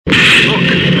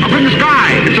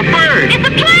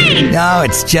No,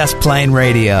 it's Just Plain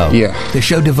Radio. Yeah. The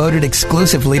show devoted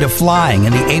exclusively to flying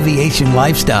and the aviation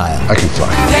lifestyle. I can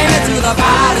fly. Take me to the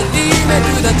pilot, lead me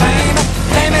to the trainer.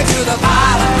 Take me to the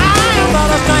pilot, I'm not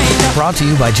a stranger. Brought to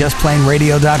you by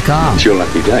JustPlaneRadio.com. It's your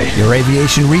lucky day. Your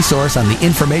aviation resource on the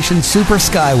information super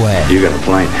skyway. You got a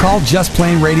plane. Call Just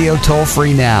Plain Radio toll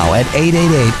free now at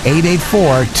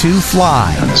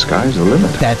 888-884-2FLY. And the sky's the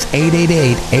limit. That's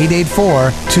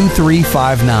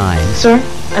 888-884-2359. Sir,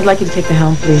 I'd like you to take the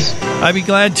helm, please. I'd be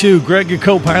glad to. Greg, your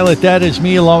co-pilot. That is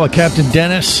me, along with Captain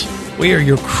Dennis. We are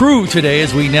your crew today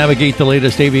as we navigate the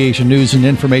latest aviation news and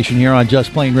information here on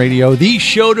Just Plain Radio, the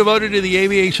show devoted to the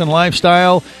aviation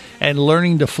lifestyle and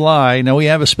learning to fly. Now, we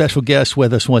have a special guest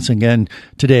with us once again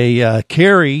today.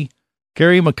 Kerry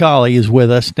McCauley is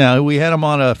with us. Now, we had him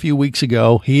on a few weeks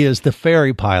ago. He is the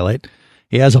Ferry Pilot.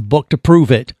 He has a book to prove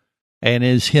it. And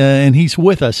he's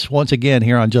with us once again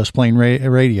here on Just Plain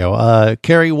Radio.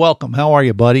 Kerry, welcome. How are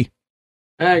you, buddy?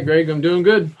 Hi, Greg. I'm doing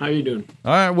good. How you doing?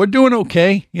 All right, we're doing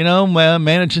okay. You know,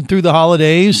 managing through the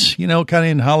holidays. You know, kind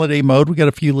of in holiday mode. We got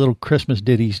a few little Christmas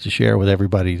ditties to share with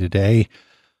everybody today.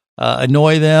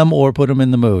 Annoy them or put them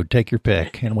in the mood. Take your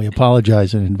pick. And we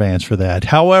apologize in advance for that.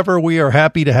 However, we are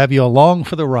happy to have you along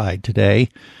for the ride today.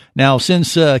 Now,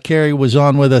 since Kerry was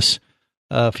on with us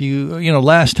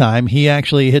last time, he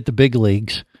actually hit the big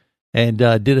leagues and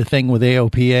did a thing with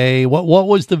AOPA. What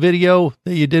was the video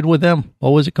that you did with them?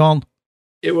 What was it called?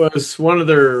 It was one of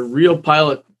their real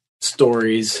pilot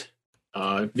stories,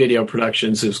 video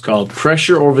productions. It was called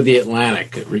Pressure Over the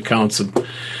Atlantic. It recounts a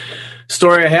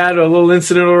story I had, a little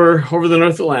incident over the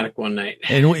North Atlantic one night.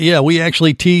 And we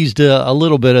actually teased a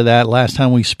little bit of that last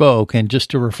time we spoke. And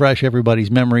just to refresh everybody's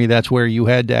memory, that's where you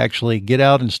had to actually get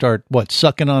out and start,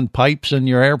 sucking on pipes in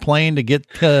your airplane to get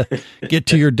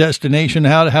to your destination.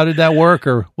 How did that work?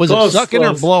 Or was it sucking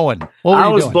or blowing? What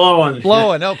were you doing? Blowing.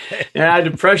 Blowing, okay. And I had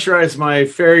to pressurize my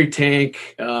ferry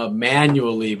tank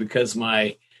manually because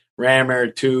my ram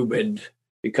air tube had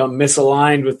become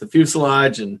misaligned with the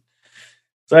fuselage, and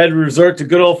so I had to resort to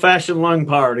good old-fashioned lung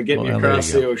power to get me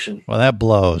across the ocean. Well, that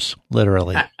blows,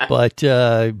 literally. but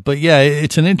yeah,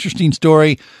 it's an interesting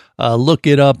story. Look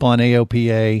it up on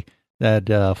AOPA,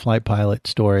 that flight pilot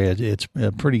story. It's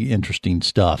pretty interesting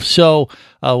stuff. So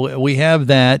we have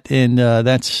that, and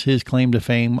that's his claim to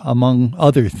fame, among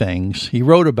other things. He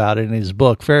wrote about it in his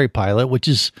book, Ferry Pilot, which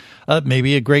is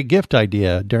maybe a great gift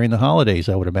idea during the holidays,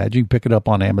 I would imagine. You can pick it up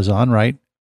on Amazon, right,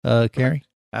 Kerry?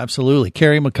 Absolutely.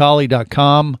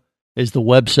 KerryMcCauley.com is the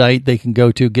website they can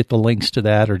go to, get the links to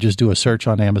that, or just do a search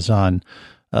on Amazon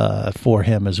for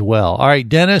him as well. All right,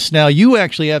 Dennis, now you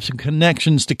actually have some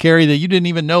connections to Kerry that you didn't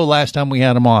even know last time we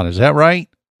had him on. Is that right?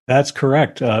 That's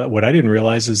correct. What I didn't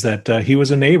realize is that he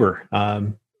was a neighbor.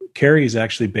 Kerry is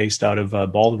actually based out of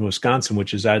Baldwin, Wisconsin,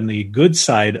 which is on the good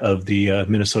side of the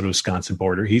Minnesota-Wisconsin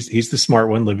border. He's the smart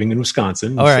one living in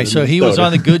Wisconsin. All right, so he was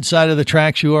on the good side of the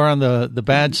tracks. You are on the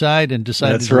bad side and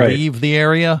decided to leave the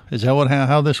area? Is that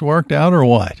how this worked out, or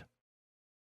what?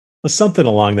 Well, something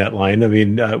along that line. I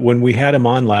mean, when we had him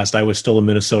on last, I was still a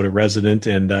Minnesota resident,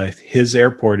 and his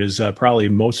airport is probably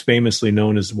most famously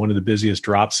known as one of the busiest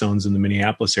drop zones in the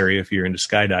Minneapolis area if you're into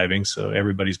skydiving. So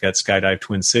everybody's got Skydive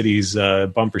Twin Cities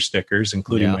bumper stickers,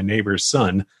 including my neighbor's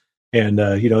son. And,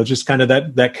 just kind of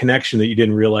that connection that you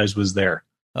didn't realize was there.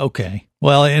 Okay.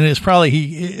 Well, and it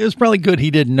was probably good he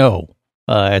didn't know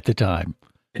at the time.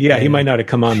 Yeah, he might not have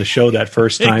come on the show that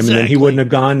first time, Exactly. And then he wouldn't have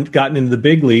gotten into the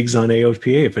big leagues on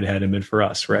AOPA if it hadn't been for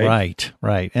us, right?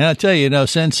 Right. And I'll tell you,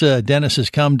 since Dennis has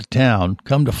come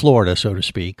to Florida, so to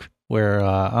speak, where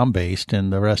I'm based,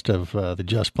 and the rest of the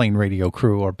Just Plain Radio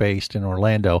crew are based in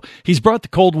Orlando, he's brought the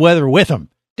cold weather with him.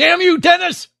 Damn you,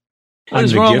 Dennis! What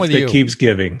is wrong with you? The gift that keeps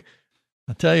giving.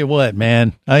 I'll tell you what,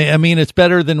 man. I mean, it's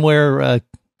better than where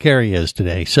Kerry is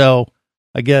today, so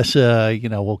I guess,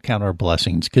 we'll count our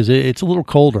blessings, because it's a little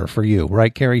colder for you,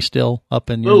 right, Kerry, still up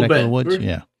in your neck of the woods?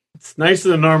 Yeah. It's nicer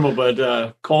than normal,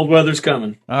 but cold weather's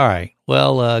coming. All right.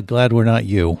 Well, glad we're not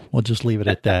you. We'll just leave it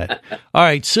at that. All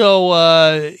right.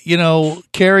 So,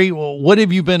 Kerry, what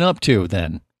have you been up to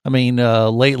then? I mean,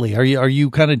 lately, are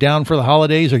you kind of down for the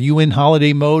holidays? Are you in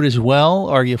holiday mode as well?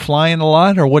 Are you flying a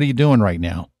lot, or what are you doing right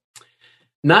now?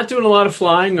 Not doing a lot of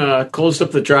flying. Closed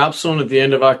up the drop zone at the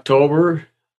end of October.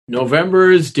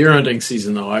 November is deer hunting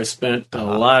season, though. I spent a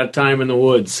lot of time in the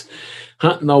woods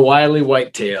hunting the wily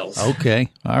whitetails. Okay.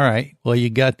 All right. Well, you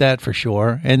got that for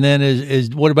sure. And then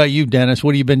what about you, Dennis?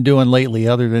 What have you been doing lately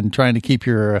other than trying to keep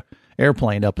your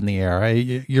airplane up in the air?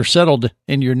 You're settled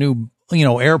in your new,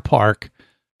 air park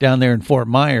down there in Fort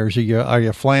Myers. Are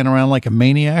you flying around like a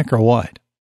maniac or what?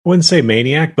 Wouldn't say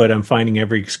maniac, but I'm finding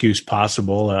every excuse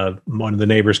possible. One of the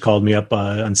neighbors called me up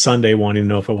on Sunday wanting to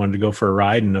know if I wanted to go for a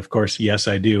ride. And of course, yes,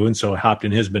 I do. And so I hopped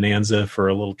in his Bonanza for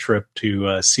a little trip to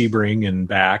Sebring and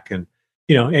back. And,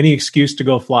 any excuse to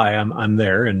go fly, I'm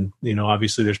there. And,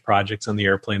 obviously there's projects on the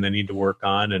airplane that I need to work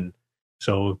on. And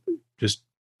so just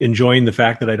enjoying the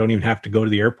fact that I don't even have to go to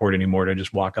the airport anymore, to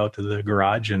just walk out to the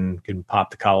garage and can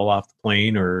pop the cowl off the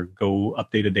plane or go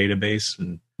update a database.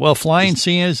 And well, flying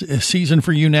season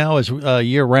for you now is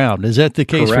year round. Is that the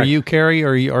case correct. For you, Kerry,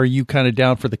 or are you kind of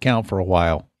down for the count for a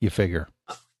while, you figure?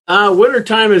 Winter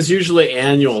time is usually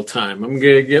annual time. I'm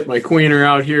going to get my queener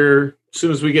out here as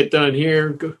soon as we get done here,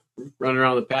 go run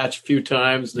around the patch a few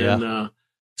times, then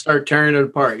start tearing it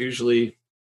apart. Usually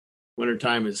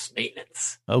wintertime is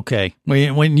maintenance. Okay.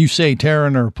 When you say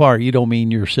tearing her apart, you don't mean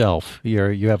yourself.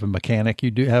 You have a mechanic you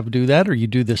do that, or you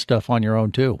do this stuff on your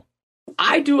own too?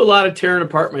 I do a lot of tearing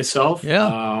apart myself. Yeah.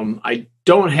 I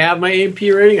don't have my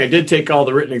A&P rating. I did take all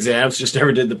the written exams, just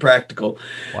never did the practical.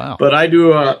 Wow. But I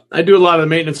do a lot of the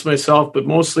maintenance myself, but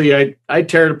mostly I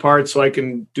tear it apart so I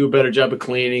can do a better job of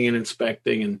cleaning and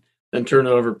inspecting, and then turn it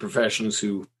over to professionals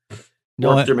who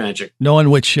work their magic. Knowing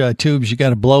which tubes you got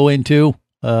to blow into.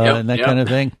 And that kind of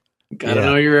thing. Got to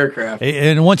know your aircraft.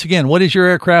 And once again, what is your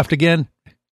aircraft again?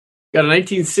 Got a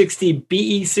 1960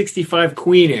 BE-65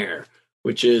 Queen Air,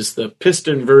 which is the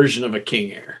piston version of a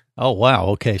King Air. Oh, wow.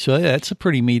 Okay. So that's a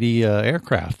pretty meaty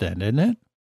aircraft then, isn't it?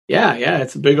 Yeah.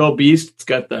 It's a big old beast. It's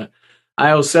got the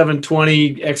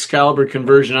IO-720 Excalibur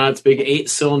conversion on it. It's big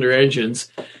 8-cylinder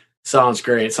engines. Sounds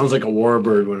great. It sounds like a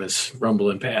warbird when it's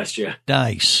rumbling past you.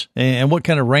 Nice. And what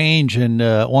kind of range and,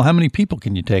 how many people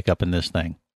can you take up in this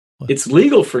thing? It's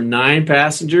legal for 9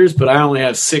 passengers, but I only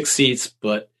have 6 seats.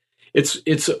 But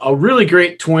it's a really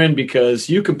great twin because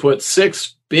you can put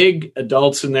 6 big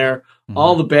adults in there,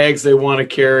 all the bags they want to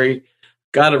carry,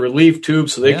 got a relief tube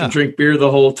so they can drink beer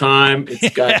the whole time.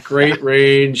 It's got great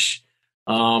range.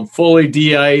 Fully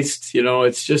de-iced,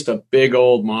 it's just a big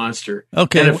old monster.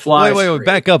 Okay, and it flies. Wait,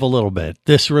 back up a little bit.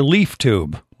 This relief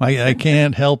tube, I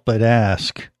can't help but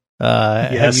ask.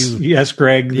 Yes,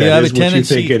 Greg, that is what you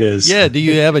think it is. Yeah, do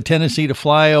you have a tendency to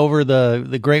fly over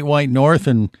the Great White North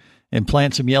and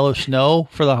plant some yellow snow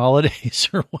for the holidays?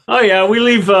 Or what? Oh, yeah, we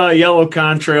leave yellow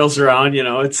contrails around,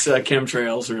 it's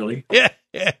chemtrails, really.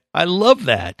 Yeah, I love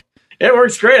that. It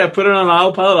works great. I put it on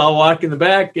autopilot. I'll walk in the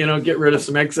back, get rid of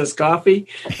some excess coffee,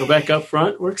 go back up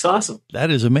front. Works awesome.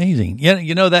 That is amazing.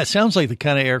 Yeah, that sounds like the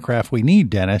kind of aircraft we need,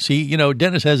 Dennis.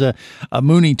 Dennis has a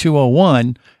Mooney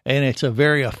 201, and it's a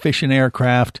very efficient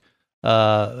aircraft.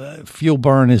 Fuel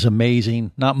burn is amazing.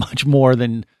 Not much more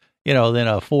than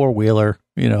a four-wheeler,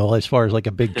 as far as like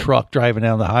a big truck driving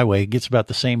down the highway. It gets about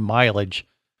the same mileage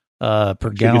per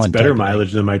gallon. It's better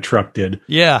mileage than my truck did.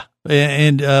 Yeah.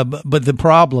 And but the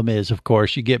problem is, of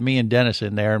course, you get me and Dennis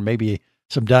in there and maybe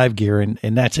some dive gear and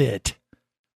that's it.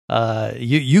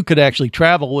 You could actually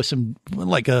travel with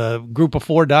like a group of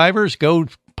 4 divers, go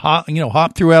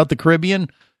hop throughout the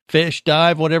Caribbean, fish,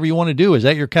 dive, whatever you want to do. Is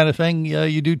that your kind of thing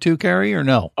you do too, Kerry, or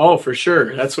no? Oh, for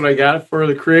sure. That's what I got for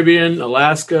the Caribbean,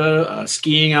 Alaska,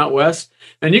 skiing out west.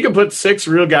 And you can put 6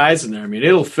 real guys in there. I mean,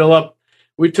 it'll fill up.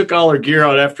 We took all our gear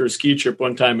out after a ski trip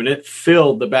one time, and it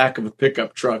filled the back of a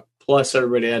pickup truck. Plus,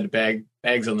 everybody had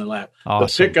bags on their lap.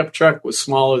 Awesome. The pickup truck was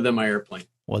smaller than my airplane.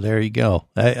 Well, there you go.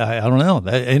 I don't know.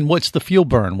 And what's the fuel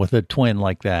burn with a twin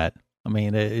like that? I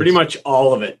mean, pretty much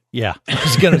all of it. Yeah, I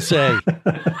was going to say.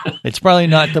 It's probably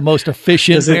not the most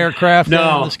efficient aircraft in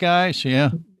the skies. Yeah.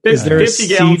 Is there 50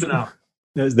 gallons an hour.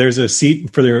 There's a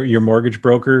seat for your mortgage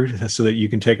broker so that you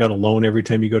can take out a loan every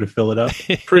time you go to fill it up.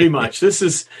 Pretty much. This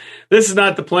is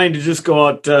not the plane to just go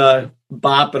out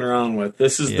bopping around with.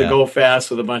 This is the go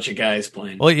fast with a bunch of guys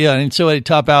playing. Well, yeah, and so it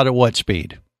top out at what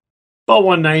speed? About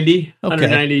 190,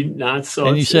 190 knots. So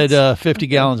and you said 50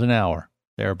 gallons an hour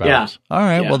thereabouts. Yeah. All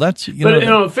right. Yeah. Well, that's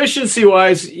efficiency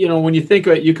wise, when you think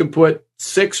of it, you can put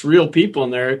 6 real people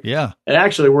in there. Yeah, it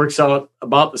actually works out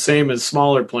about the same as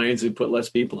smaller planes who put less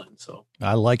people in. So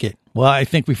I like it. Well, I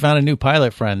think we found a new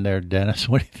pilot friend there, Dennis.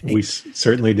 What do you think? We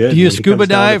certainly did. Do you scuba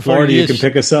dive, Florida, you can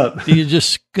pick us up? Do you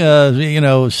just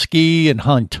ski and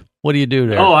hunt? What do you do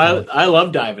there? Oh, I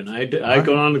love diving. I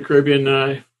go on the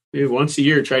Caribbean once a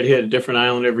year. Try to hit a different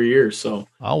island every year. So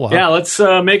yeah, let's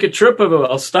make a trip of it.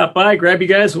 I'll stop by, grab you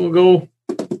guys, and we'll go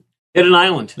hit an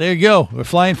island. There you go. We're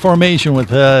flying formation with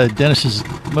Dennis's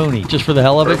Mooney. Just for the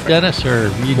hell of it, Dennis, or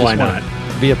you just Why not?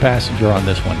 Be a passenger on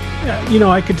this one? Yeah,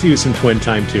 I could do some twin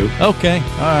time too. Okay,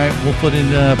 all right. We'll put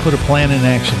a plan in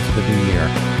action for the new year.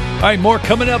 All right, more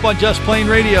coming up on Just Plane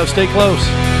Radio. Stay close.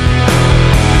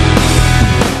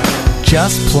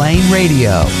 Just Plain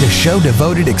Radio, the show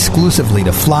devoted exclusively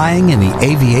to flying and the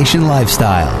aviation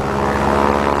lifestyle.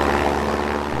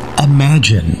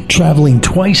 Imagine traveling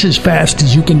twice as fast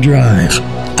as you can drive.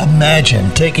 Imagine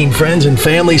taking friends and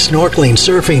family snorkeling,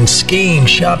 surfing, skiing,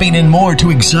 shopping, and more to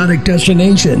exotic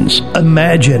destinations.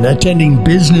 Imagine attending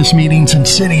business meetings in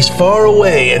cities far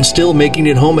away and still making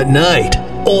it home at night.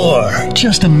 Or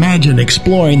just imagine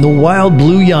exploring the wild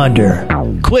blue yonder.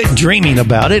 Quit dreaming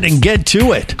about it and get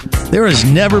to it. There has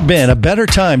never been a better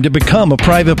time to become a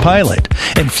private pilot,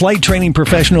 and Flight Training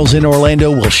Professionals in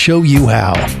Orlando will show you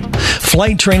how.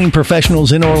 Flight Training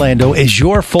Professionals in Orlando is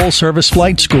your full-service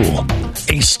flight school.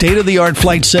 A state-of-the-art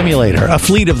flight simulator, a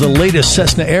fleet of the latest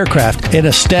Cessna aircraft, and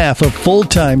a staff of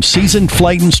full-time seasoned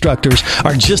flight instructors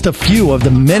are just a few of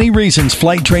the many reasons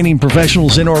Flight Training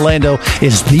Professionals in Orlando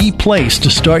is the place to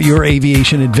start your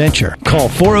aviation adventure. Call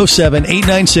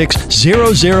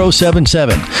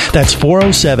 407-896-0077. That's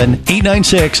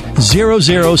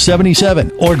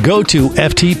 407-896-0077. Or go to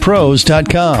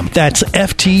ftpros.com. That's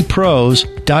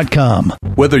ftpros.com.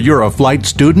 Whether you're a flight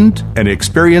student, an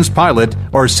experienced pilot,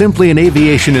 or simply an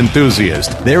aviation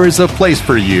enthusiast, there is a place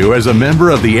for you as a member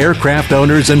of the Aircraft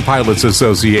Owners and Pilots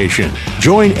Association.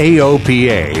 Join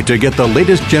AOPA to get the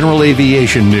latest general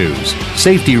aviation news,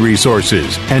 safety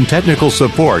resources, and technical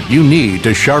support you need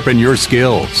to sharpen your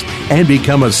skills and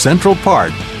become a central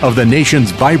part of the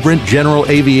nation's vibrant general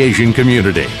aviation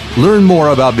community. Learn more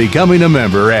about becoming a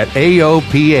member at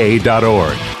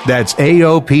AOPA.org. That's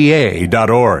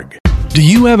AOPA.org. Do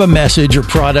you have a message or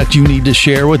product you need to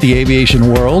share with the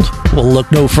aviation world? Well, look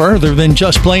no further than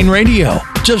Just Plain Radio.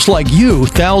 Just like you,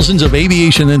 thousands of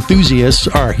aviation enthusiasts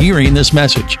are hearing this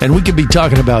message, and we could be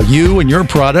talking about you and your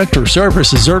product or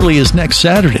service as early as next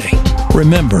Saturday.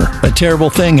 Remember, a terrible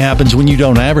thing happens when you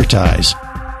don't advertise.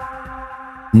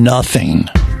 Nothing.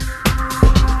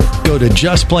 Go to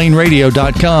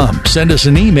justplainradio.com, send us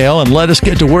an email, and let us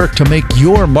get to work to make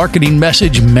your marketing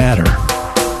message matter.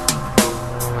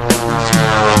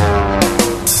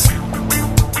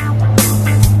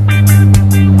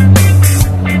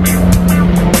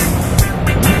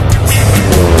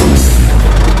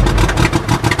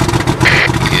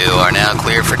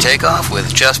 For takeoff with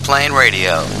Just Plain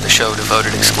Radio, the show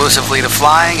devoted exclusively to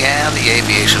flying and the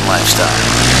aviation lifestyle.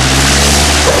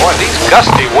 Boy, these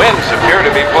gusty winds appear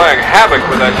to be playing havoc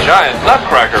with that giant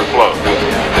nutcracker float.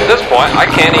 At this point,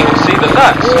 I can't even see the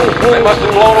nuts. They must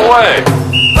have blown away.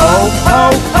 Hope,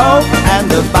 hope, hope, and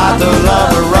a bottle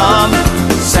of rum.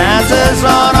 Santa's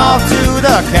run off to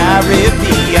the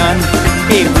Caribbean.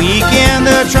 A week in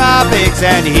the tropics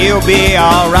and he'll be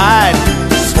alright.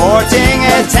 Sporting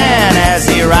at 10 as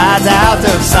he rides out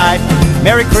of sight.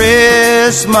 Merry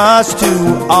Christmas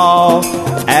to all,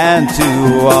 and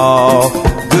to all,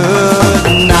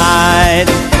 good night.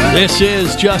 This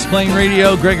is Just Plain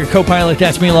Radio. Gregor co-pilot,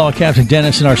 that's me, Law Captain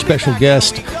Dennis, and our special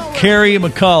guest, Kerry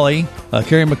McCauley,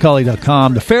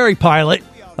 KerryMcCauley.com, the Ferry Pilot.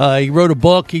 He wrote a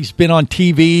book. He's been on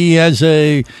TV as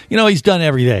he's done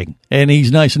everything. And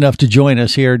he's nice enough to join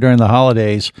us here during the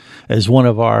holidays as one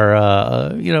of our,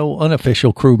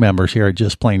 unofficial crew members here at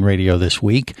Just Plain Radio this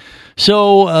week.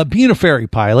 So, being a ferry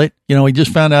pilot, he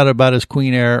just found out about his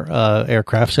Queen Air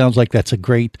aircraft. Sounds like that's a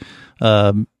great,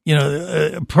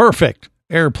 perfect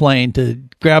airplane to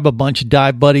grab a bunch of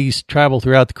dive buddies, travel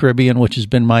throughout the Caribbean, which has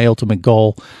been my ultimate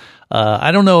goal.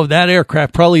 I don't know if that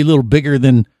aircraft, probably a little bigger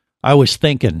than I was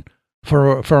thinking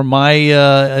for my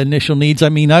initial needs. I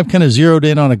mean, I've kind of zeroed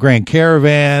in on a Grand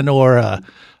Caravan or a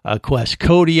Quest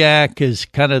Kodiak is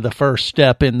kind of the first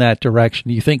step in that direction.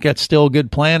 Do you think that's still a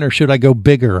good plan, or should I go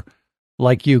bigger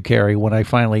like you, Kerry, when I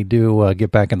finally do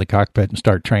get back in the cockpit and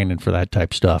start training for that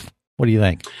type stuff? What do you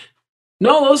think?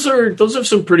 No, those are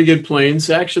some pretty good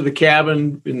planes. Actually, the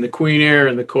cabin in the Queen Air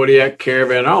and the Kodiak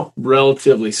Caravan are all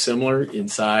relatively similar in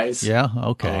size. Yeah,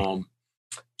 okay.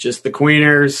 Just the Queen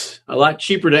Air's a lot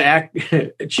cheaper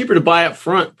to buy up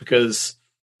front because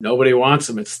nobody wants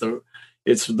them. It's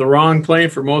the wrong plane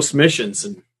for most missions.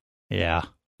 And yeah,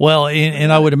 well,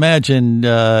 and I would imagine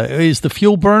is the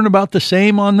fuel burn about the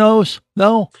same on those?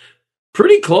 No,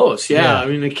 pretty close. Yeah. I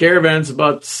mean the Caravan's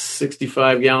about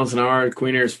 65 gallons an hour. The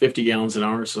Queen Air's 50 gallons an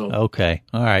hour. So okay,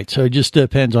 all right. So it just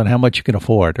depends on how much you can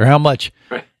afford or how much.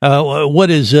 Right. What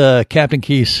is Captain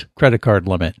Keith's credit card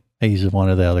limit? He's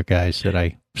one of the other guys that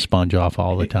I sponge off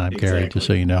all the time, exactly. Gary, just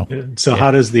so you know. So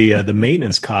how does the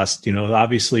maintenance cost?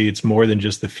 Obviously it's more than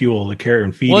just the fuel, the care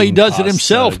and feeding. Well, he does costs, it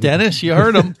himself, Dennis. You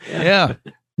heard him. Yeah.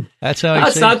 That's how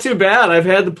it's not too bad. I've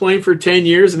had the plane for 10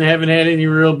 years and haven't had any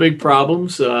real big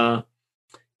problems. Those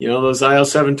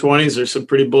IL-720s are some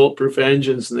pretty bulletproof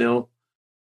engines, and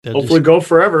hopefully go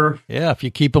forever. Yeah, if you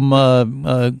keep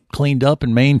them cleaned up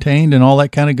and maintained and all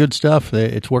that kind of good stuff,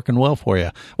 it's working well for you.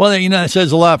 Well, it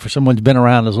says a lot for someone who's been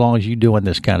around as long as you doing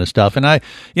this kind of stuff. And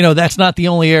that's not the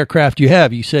only aircraft you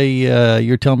have. You say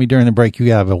you're telling me during the break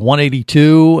you have a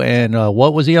 182 and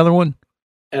what was the other one?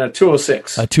 And a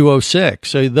 206. A 206.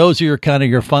 So those are kind of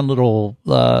your fun little.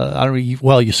 You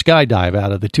skydive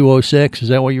out of the 206. Is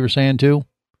that what you were saying too?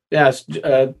 Yes,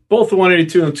 both the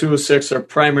 182 and the 206 are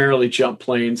primarily jump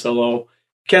planes, although you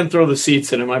can throw the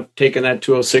seats in them. I've taken that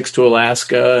 206 to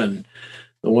Alaska and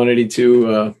the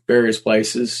 182 various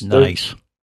places. Nice.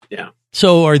 Yeah.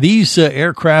 So are these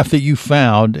aircraft that you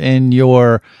found in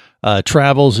your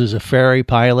travels as a ferry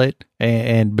pilot,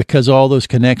 and because of all those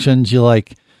connections, you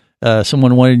like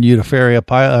someone wanted you to ferry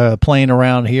a plane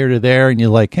around here to there, and you're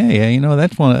like, hey,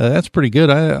 that's pretty good.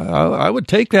 I would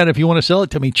take that if you want to sell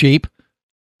it to me cheap.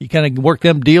 You kind of work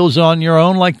them deals on your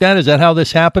own like that? Is that how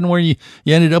this happened, where you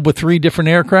ended up with 3 different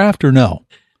aircraft, or no?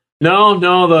 No,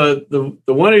 the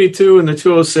 182 and the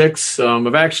 206,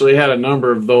 I've actually had a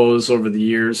number of those over the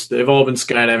years. They've all been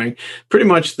skydiving. Pretty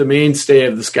much the mainstay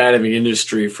of the skydiving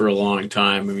industry for a long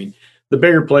time. I mean, the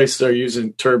bigger places are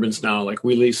using turbines now. Like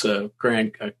we lease a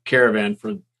Caravan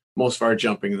for most of our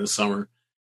jumping in the summer.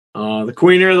 The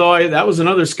Queen Air, though, that was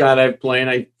another skydive plane.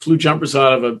 I flew jumpers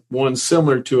out of one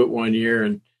similar to it one year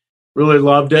and really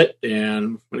loved it.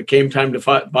 And when it came time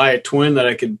to buy a twin that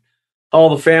I could haul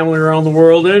the family around the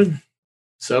world in,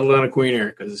 settled on a Queen Air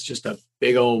because it's just a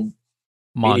big old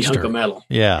monster hunk of metal.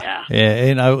 Yeah.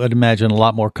 And I would imagine a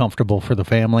lot more comfortable for the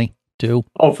family too.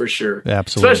 Oh, for sure.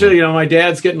 Absolutely. Especially, my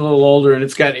dad's getting a little older and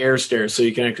it's got air stairs, so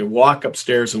you can actually walk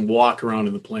upstairs and walk around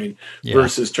in the plane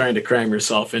versus trying to cram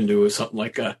yourself into something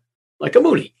like a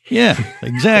Mooney. Yeah,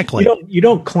 exactly. You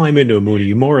don't climb into a Mooney.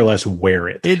 You more or less wear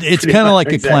it. It's kind of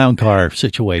like a clown car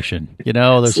situation.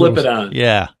 Slip it on.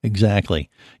 Yeah, exactly.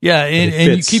 Yeah,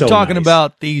 and you keep talking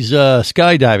about these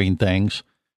skydiving things,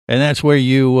 and that's where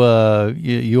you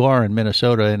are in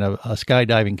Minnesota in a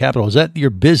skydiving capital. Is that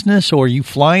your business, or are you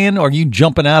flying, or are you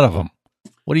jumping out of them?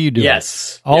 What do you do?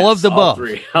 Yes. All of the above. All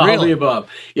three. All of the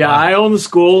above. Yeah, wow. I own the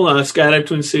school, Skydive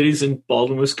Twin Cities in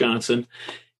Baldwin, Wisconsin.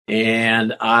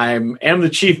 And I am the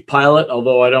chief pilot,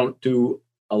 although I don't do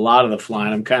a lot of the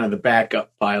flying. I'm kind of the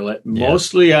backup pilot. Yeah.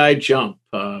 Mostly I jump.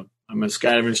 I'm a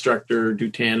skydiving instructor, do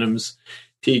tandems,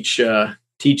 teach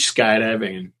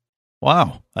skydiving.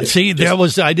 Wow. I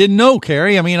didn't know,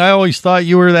 Kerry. I mean, I always thought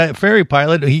you were that ferry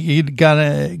pilot. He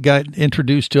got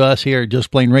introduced to us here at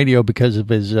Just Plain Radio because of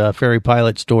his Ferry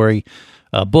Pilot story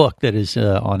book that is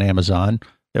on Amazon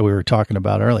that we were talking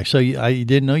about earlier. So I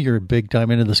didn't know you were big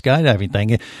time into the skydiving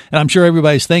thing. And I'm sure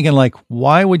everybody's thinking, like,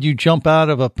 why would you jump out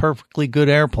of a perfectly good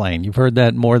airplane? You've heard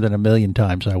that more than 1 million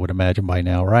times, I would imagine, by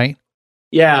now, right?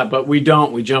 Yeah, but we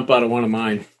don't. We jump out of one of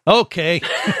mine. Okay.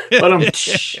 But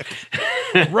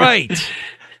right.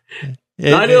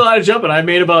 No, I do a lot of jumping. I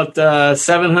made about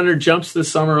 700 jumps this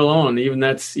summer alone.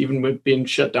 Even with being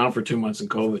shut down for 2 months in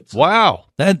COVID. So. Wow.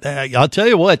 I'll tell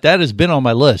you what, that has been on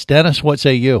my list. Dennis, what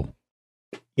say you?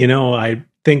 I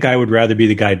think I would rather be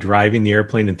the guy driving the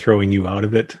airplane and throwing you out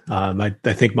of it. I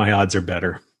think my odds are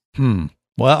better. Well,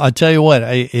 I'll tell you what,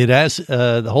 it has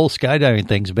the whole skydiving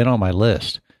thing's been on my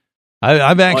list.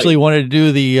 I've actually wanted to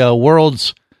do the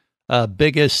world's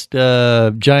biggest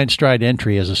giant stride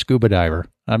entry as a scuba diver.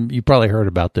 You probably heard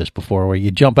about this before, where you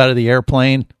jump out of the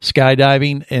airplane,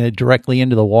 skydiving, and directly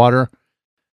into the water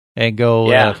and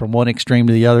go from one extreme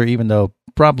to the other, even though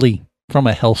probably from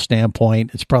a health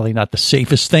standpoint, it's probably not the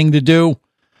safest thing to do,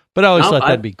 but I always thought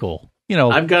that'd be cool.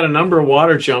 I've got a number of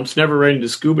water jumps, never right into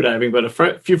scuba diving, but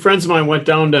a few friends of mine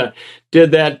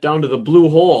did that down to the Blue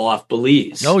Hole off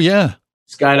Belize. Oh yeah.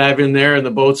 Skydive in there and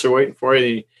the boats are waiting for you.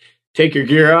 You take your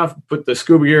gear off, put the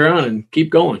scuba gear on and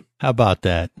keep going. How about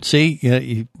that? See,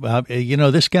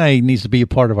 this guy needs to be a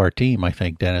part of our team, I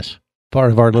think, Dennis,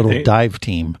 part of our little dive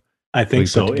team. I think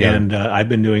so. And I've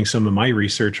been doing some of my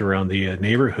research around the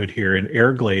neighborhood here, and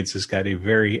Everglades has got a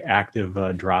very active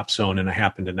drop zone, and I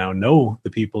happen to now know the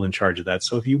people in charge of that.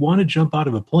 So if you want to jump out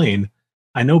of a plane,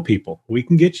 I know people. We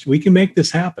can make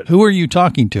this happen. Who are you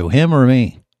talking to, him or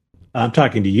me? I'm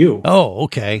talking to you. Oh,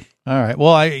 okay. All right.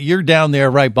 Well, you're down there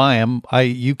right by him.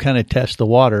 You kind of test the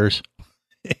waters.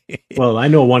 Well, I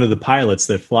know one of the pilots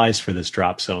that flies for this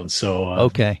drop zone. So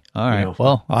okay, all right.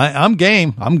 Well, I'm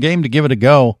game. I'm game to give it a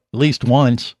go at least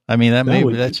once. I mean,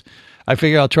 I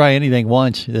figure I'll try anything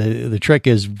once. The trick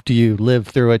is, do you live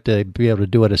through it to be able to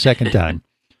do it a second time?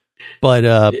 But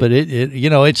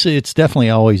it's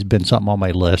definitely always been something on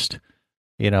my list.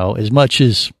 As much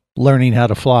as learning how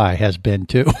to fly has been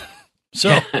too.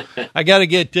 So I got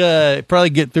to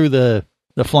probably get through the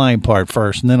flying part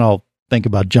first, and then I'll think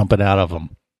about jumping out of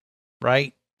them.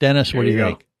 Right? Dennis, what do you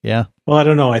think? Yeah. Well, I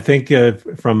don't know. I think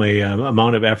from a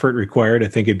amount of effort required, I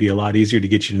think it'd be a lot easier to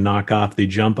get you to knock off the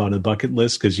jump on the bucket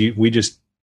list because we just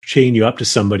chain you up to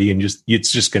somebody and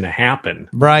it's just going to happen.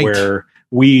 Right. Where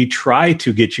we try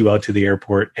to get you out to the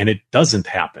airport and it doesn't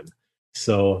happen.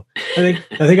 So I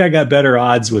think I got better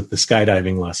odds with the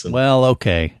skydiving lesson. Well,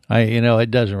 okay.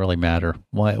 It doesn't really matter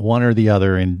one or the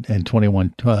other in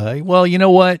 21. Well, you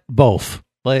know what? Both.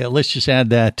 Let's just add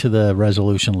that to the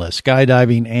resolution list.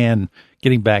 Skydiving and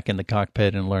getting back in the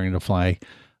cockpit and learning to fly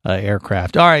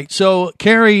aircraft. All right. So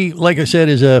Kerry, like I said,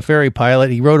 is a ferry pilot.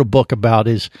 He wrote a book about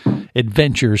his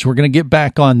adventures. We're going to get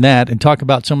back on that and talk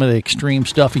about some of the extreme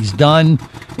stuff he's done.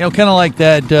 Kind of like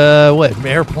that,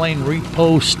 airplane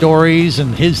repo stories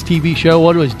and his TV show.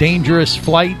 What was Dangerous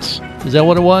Flights? Is that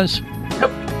what it was?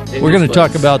 Yep. We're going to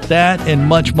talk about that and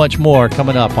much, much more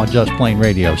coming up on Just Plain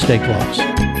Radio. Stay close.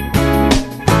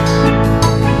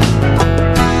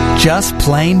 Just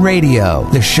Plain Radio,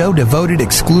 the show devoted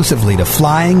exclusively to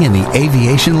flying and the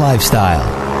aviation lifestyle.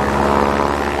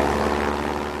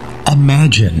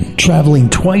 Imagine traveling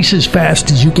twice as fast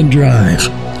as you can drive.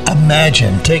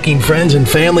 Imagine taking friends and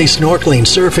family snorkeling,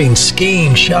 surfing,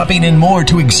 skiing, shopping, and more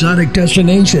to exotic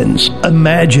destinations.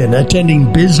 Imagine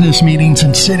attending business meetings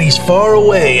in cities far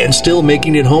away and still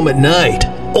making it home at night.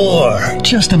 Or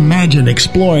just imagine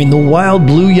exploring the wild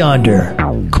blue yonder.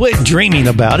 Quit dreaming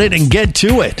about it and get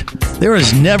to it. There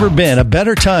has never been a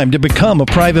better time to become a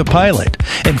private pilot,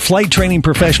 and Flight Training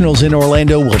Professionals in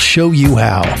Orlando will show you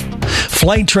how.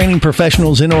 Flight Training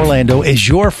Professionals in Orlando is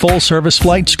your full-service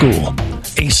flight school.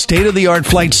 A state-of-the-art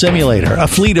flight simulator, a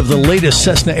fleet of the latest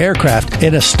Cessna aircraft,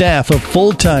 and a staff of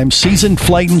full-time seasoned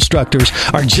flight instructors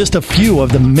are just a few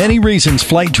of the many reasons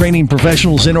Flight Training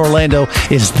Professionals in Orlando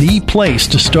is the place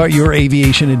to start your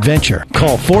aviation adventure.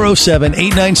 Call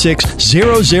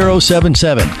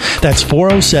 407-896-0077. That's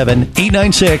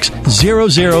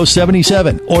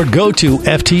 407-896-0077. Or go to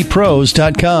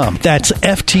ftpros.com. That's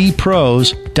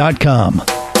ftpros.com.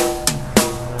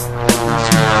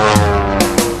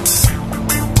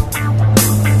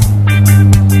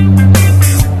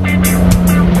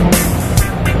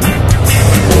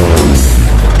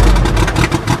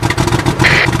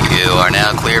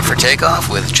 Clear for takeoff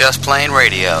with Just Plain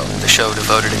Radio, the show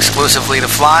devoted exclusively to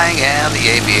flying and the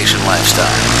aviation lifestyle.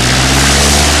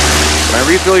 Can I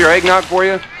refill your eggnog for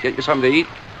you? Get you something to eat?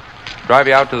 Drive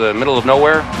you out to the middle of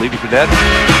nowhere? Leave you for dead?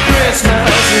 Christmas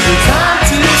is the time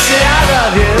to say I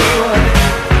love you.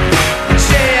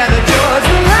 Share the joys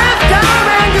of laughter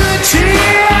and good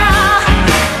cheer.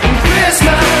 And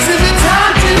Christmas is the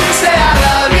time to say I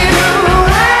love you.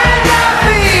 And I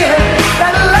feel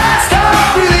that the last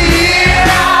of the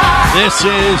year. This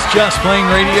is Just Plain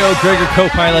Radio. Gregor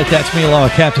co-pilot. That's me along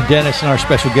with Captain Dennis and our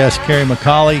special guest, Kerry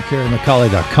McCauley,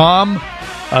 KerryMcCauley.com.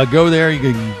 Go there.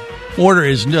 You can order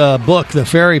his book, The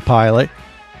Ferry Pilot.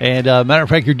 And matter of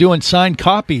fact, you're doing signed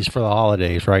copies for the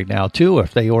holidays right now, too,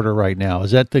 if they order right now.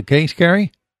 Is that the case,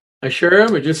 Kerry? I sure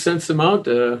am. I just sent some out.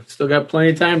 Still got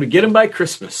plenty of time to get them by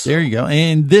Christmas. There you go.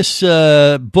 And this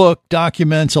book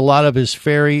documents a lot of his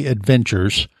ferry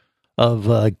adventures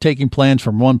of taking planes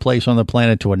from one place on the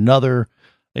planet to another.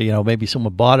 Maybe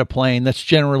someone bought a plane. That's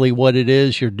generally what it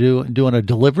is. You're doing a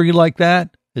delivery like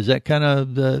that. Is that kind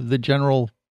of the general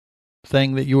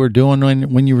thing that you were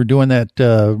doing when you were doing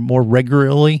that more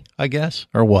regularly, I guess,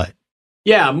 or what?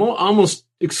 Yeah, almost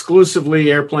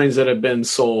exclusively airplanes that have been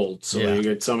sold. So You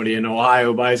get somebody in Ohio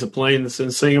who buys a plane that's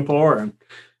in Singapore, and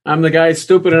I'm the guy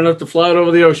stupid enough to fly it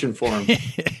over the ocean for him.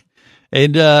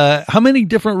 And how many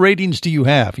different ratings do you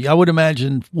have? I would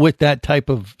imagine with that type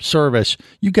of service,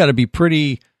 you got to be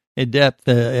pretty in depth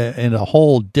in a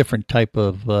whole different type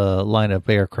of line of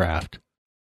aircraft.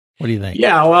 What do you think?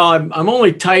 Yeah, well, I'm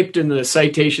only typed in the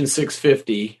Citation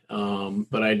 650,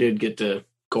 but I did get to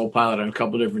co-pilot on a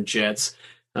couple different jets.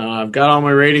 I've got all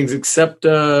my ratings except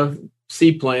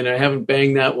seaplane. I haven't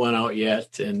banged that one out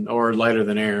yet, or lighter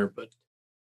than air, but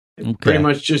pretty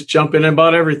much just jump in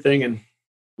about everything and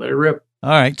let it rip. All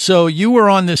right. So you were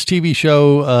on this TV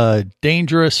show,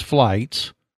 Dangerous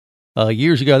Flights,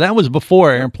 years ago. That was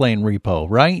before Airplane Repo,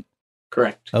 right?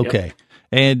 Correct. Okay. Yep.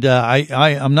 And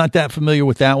I'm not that familiar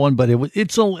with that one, but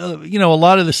it's a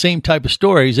lot of the same type of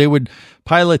stories. They would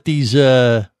pilot these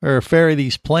or ferry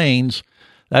these planes.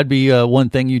 That'd be one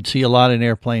thing you'd see a lot in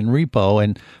Airplane Repo.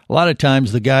 And a lot of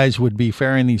times the guys would be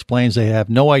ferrying these planes. They have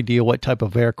no idea what type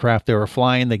of aircraft they were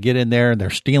flying. They get in there and they're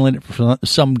stealing it from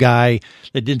some guy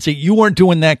that didn't see. You weren't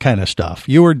doing that kind of stuff.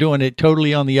 You were doing it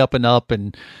totally on the up and up,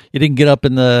 and you didn't get up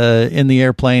in the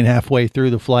airplane halfway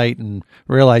through the flight and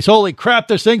realize, holy crap,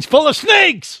 this thing's full of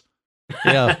snakes.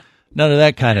 Yeah. None of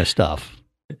that kind of stuff.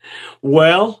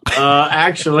 Well,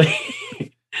 actually,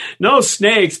 no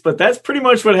snakes, but that's pretty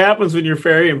much what happens when you're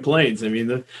ferrying planes. I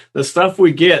mean, the stuff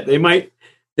we get, they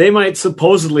might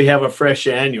supposedly have a fresh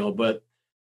annual, but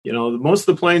most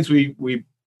of the planes we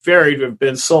ferried have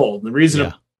been sold. And the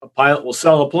reason a pilot will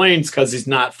sell a plane is because he's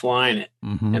not flying it.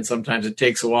 Mm-hmm. And sometimes it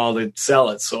takes a while to sell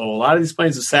it. So a lot of these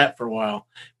planes have sat for a while.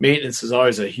 Maintenance is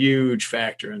always a huge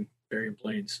factor in ferrying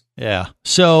planes. Yeah.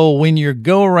 So when you're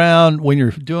doing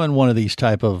one of these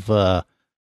type of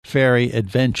ferry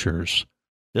adventures,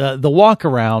 the walk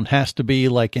around has to be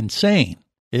like insane,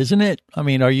 isn't it? I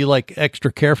mean, are you like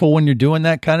extra careful when you're doing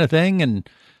that kind of thing? And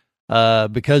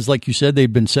because like you said,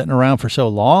 they've been sitting around for so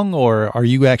long, or are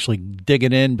you actually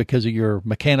digging in because of your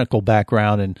mechanical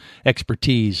background and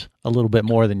expertise a little bit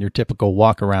more than your typical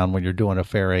walk around when you're doing a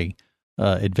ferry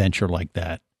adventure like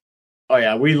that? Oh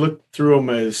yeah. We look through them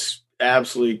as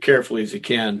absolutely carefully as you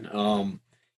can. I'll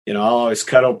always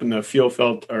cut open the fuel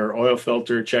filter or oil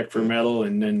filter, check for metal,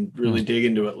 and then really dig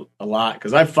into it a lot,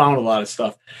 because I've found a lot of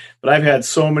stuff. But I've had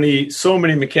so many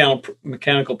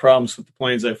mechanical problems with the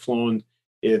planes I've flown.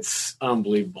 It's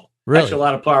unbelievable. Really? Actually, a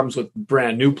lot of problems with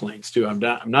brand new planes too. I'm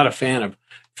not a fan of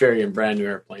ferrying brand new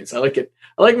airplanes. I like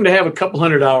them to have a couple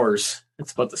hundred hours.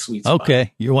 That's about the sweet spot.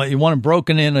 Okay, you want them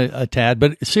broken in a tad,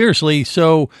 but seriously,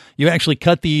 so you actually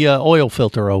cut the oil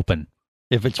filter open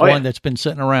if it's one that's been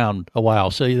sitting around a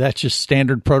while. So that's just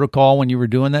standard protocol when you were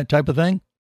doing that type of thing?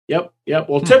 Yep.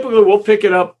 Well, typically we'll pick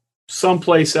it up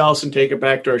someplace else and take it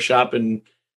back to our shop in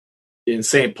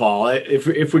St. Paul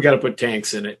if we got to put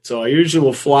tanks in it. So I usually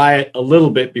will fly it a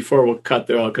little bit before we'll cut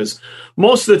the oil, because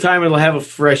most of the time it'll have a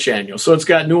fresh annual. So it's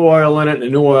got new oil in it and a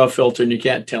new oil filter, and you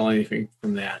can't tell anything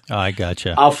from that. Oh, I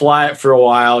gotcha. I'll fly it for a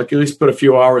while, at least put a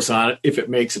few hours on it if it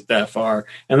makes it that far,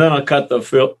 and then I'll cut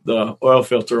the oil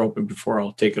filter open before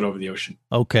I'll take it over the ocean.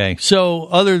 Okay. So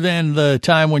other than the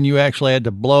time when you actually had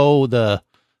to blow the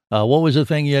what was the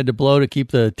thing you had to blow to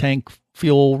keep the tank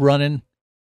fuel running?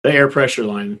 The air pressure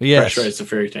line. Yes. Pressurize the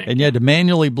ferry tank. And you had to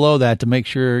manually blow that to make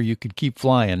sure you could keep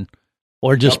flying,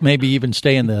 or just maybe even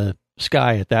stay in the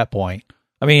sky at that point.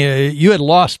 I mean, you had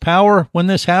lost power when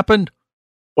this happened?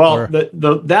 Well,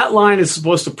 that line is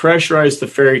supposed to pressurize the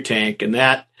ferry tank, and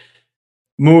that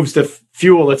moves the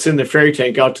fuel that's in the ferry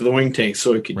tank out to the wing tank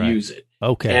so it could use it.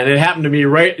 Okay. And it happened to be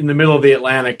right in the middle of the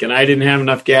Atlantic, and I didn't have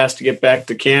enough gas to get back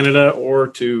to Canada or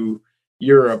to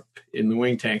Europe in the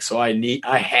wing tank, so I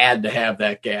had to have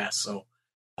that gas. So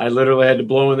I literally had to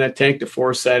blow in that tank to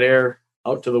force that air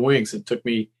out to the wings.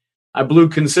 I blew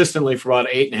consistently for about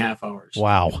 8.5 hours.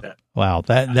 Wow. Wow.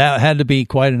 That had to be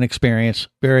quite an experience.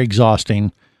 Very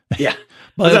exhausting. Yeah.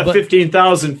 But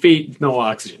 15,000 feet, no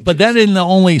oxygen. But that isn't the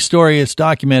only story that's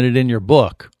documented in your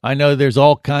book. I know there's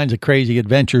all kinds of crazy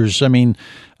adventures. I mean,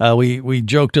 we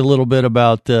joked a little bit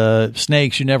about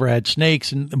snakes. You never had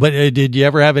snakes, but did you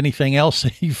ever have anything else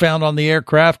you found on the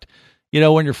aircraft?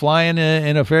 When you're flying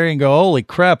in a ferry and go, holy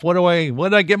crap, what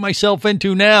did I get myself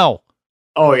into now?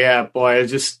 Oh yeah, boy,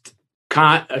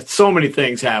 so many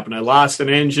things happened. I lost an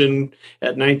engine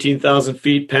at 19,000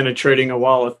 feet, penetrating a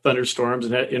wall of thunderstorms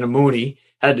in a Mooney.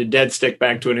 Had to dead stick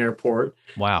back to an airport.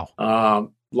 Wow.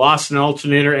 Lost an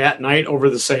alternator at night over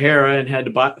the Sahara and had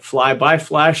to fly by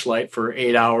flashlight for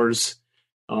 8 hours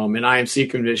in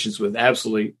IMC conditions with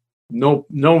absolutely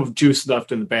no juice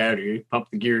left in the battery.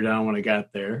 Pumped the gear down when I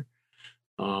got there.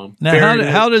 Now,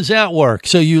 how does that work?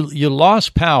 So you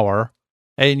lost power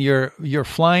and you're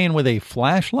flying with a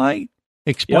flashlight?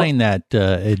 Explain that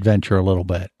adventure a little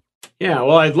bit. Yeah,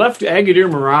 well, I'd left Agadir,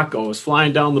 Morocco. I was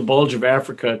flying down the bulge of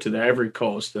Africa to the Ivory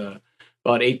Coast, about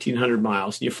 1,800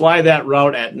 miles. You fly that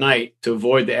route at night to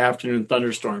avoid the afternoon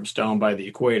thunderstorms down by the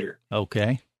equator.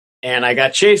 Okay. And I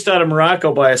got chased out of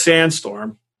Morocco by a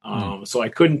sandstorm, so I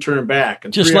couldn't turn back.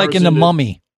 And just like in The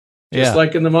Mummy. Just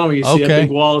like in The Mummy. You see a big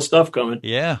wall of stuff coming.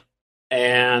 Yeah.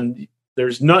 And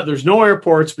there's no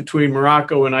airports between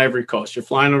Morocco and Ivory Coast. You're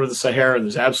flying over the Sahara, and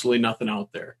there's absolutely nothing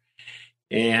out there.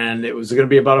 And it was going to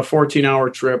be about a 14-hour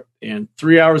trip. And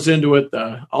 3 hours into it,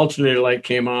 the alternator light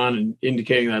came on and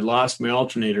indicating that I'd lost my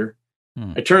alternator.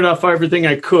 I turned off everything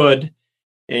I could.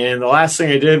 And the last thing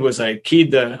I did was I have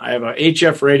a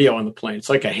HF radio on the plane. It's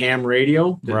like a ham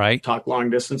radio that talk long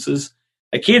distances.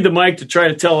 I keyed the mic to try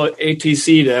to tell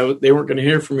ATC that they weren't going to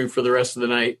hear from me for the rest of the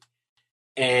night.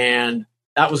 And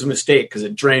that was a mistake because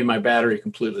it drained my battery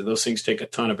completely. Those things take a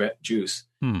ton of juice.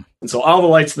 And so all the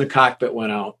lights in the cockpit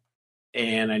went out.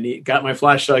 And I got my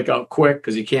flashlight out quick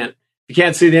because you can't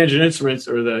see the engine instruments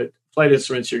or the flight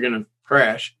instruments, you're going to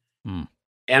crash. And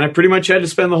I pretty much had to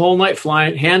spend the whole night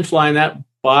hand flying that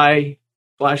by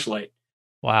flashlight.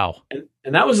 Wow.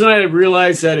 And that was the night I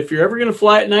realized that if you're ever going to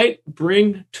fly at night,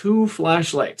 bring 2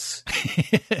 flashlights.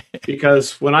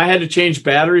 Because when I had to change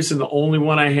batteries and the only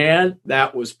one I had,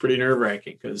 that was pretty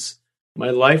nerve-wracking because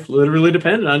my life literally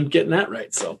depended on getting that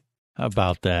right. So how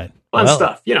about that? Fun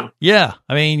stuff, Yeah.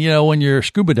 I mean, when you're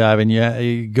scuba diving,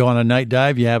 you go on a night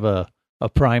dive, you have a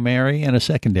primary and a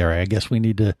secondary. I guess we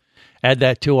need to add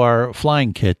that to our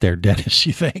flying kit there, Dennis,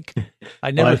 you think?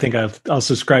 I think I'll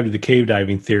subscribe to the cave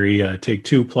diving theory, take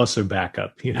 2 plus a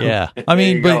backup, Yeah. I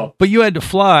mean, but you had to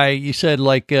fly, you said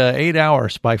 8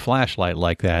 hours by flashlight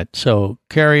like that. So,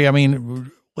 Kerry, I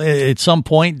mean, at some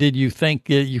point, did you think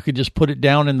you could just put it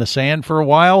down in the sand for a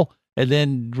while and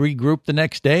then regroup the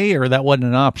next day, or that wasn't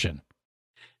an option?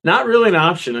 Not really an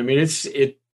option. I mean, it's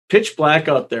pitch black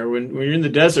out there. When you're in the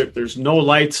desert, there's no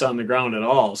lights on the ground at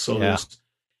all. So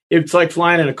it's like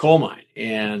flying in a coal mine.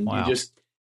 And you just,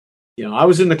 I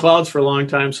was in the clouds for a long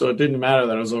time, so it didn't matter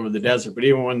that I was over the desert. But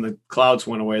even when the clouds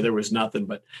went away, there was nothing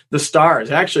but the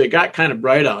stars. Actually, it got kind of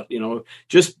bright out.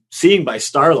 Just seeing by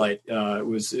starlight, it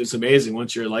was amazing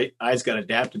once your eyes got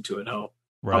adapted to it. How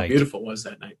beautiful it was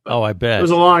that night. But I bet. It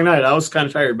was a long night. I was kind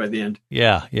of tired by the end.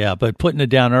 Yeah. But putting it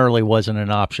down early wasn't an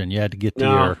option. You had to get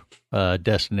to your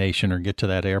destination or get to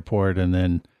that airport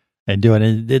and do it.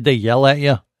 And did they yell at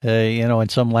you? In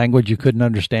some language you couldn't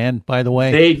understand, by the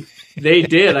way? They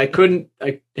did. I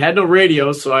had no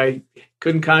radio, so I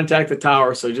couldn't contact the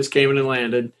tower, so I just came in and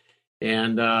landed.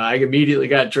 And I immediately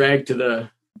got dragged to the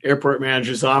airport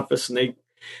manager's office, and they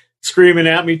screaming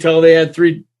at me till they had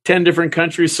 10 different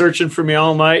countries searching for me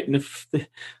all night, and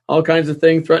all kinds of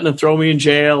things, threatening to throw me in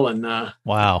jail. And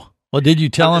wow. Well, did you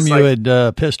tell them you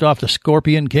had pissed off the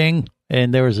Scorpion King,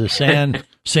 and there was a sand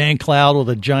cloud with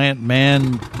a giant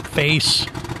man face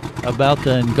about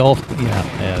to engulf?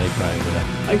 Yeah, they probably did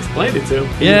that. I explained it to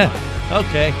him. Yeah,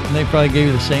 okay. And they probably gave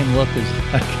you the same look as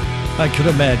I could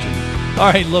imagine.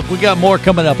 All right, look, we got more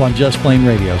coming up on Just Plain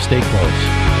Radio. Stay close.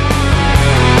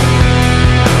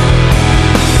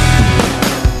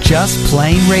 Just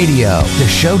Plain Radio, the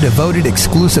show devoted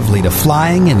exclusively to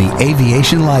flying and the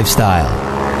aviation lifestyle.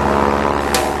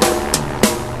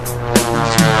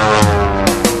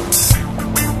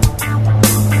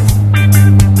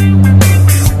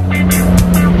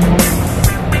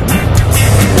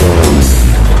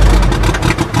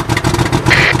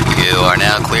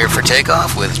 For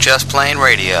takeoff with Just Plain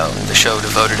Radio, the show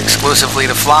devoted exclusively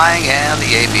to flying and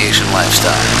the aviation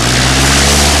lifestyle.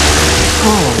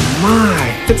 Oh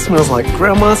my, it smells like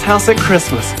Grandma's house at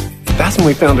Christmas. That's when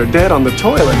we found her dead on the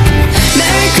toilet.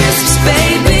 Merry Christmas,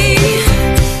 baby.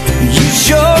 You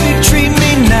sure treat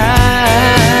me nice.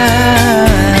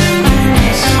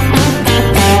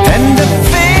 And I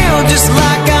feel just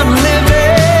like I'm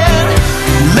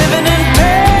living in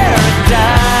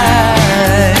paradise.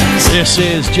 This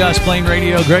is Just Plain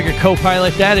Radio. Greg, your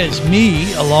co-pilot. That is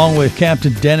me, along with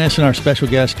Captain Dennis and our special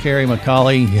guest, Kerry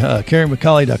McCauley.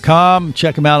 KerryMcCauley.com.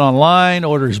 Check him out online.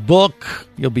 Order his book.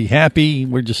 You'll be happy.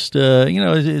 We're just,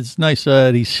 it's nice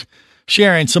that he's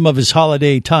sharing some of his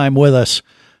holiday time with us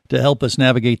to help us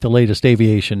navigate the latest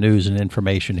aviation news and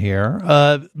information here.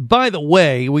 By the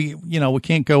way, we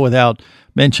can't go without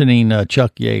mentioning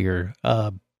Chuck Yeager.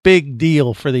 Big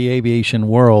deal for the aviation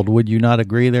world. Would you not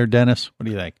agree there, Dennis? What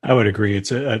do you think? I would agree.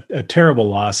 It's a terrible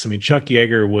loss. I mean, Chuck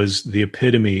Yeager was the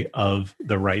epitome of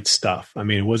the right stuff. I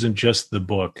mean, it wasn't just the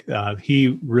book.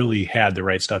 He really had the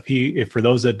right stuff. For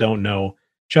those that don't know,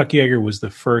 Chuck Yeager was the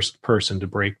first person to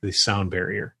break the sound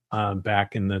barrier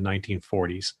back in the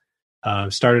 1940s.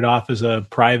 Started off as a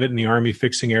private in the Army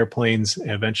fixing airplanes,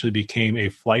 eventually became a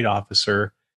flight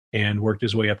officer, and worked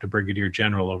his way up to brigadier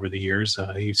general over the years.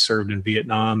 He served in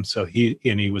Vietnam, so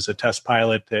he was a test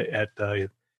pilot at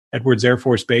Edwards Air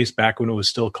Force Base back when it was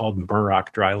still called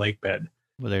Muroc Dry Lake Bed.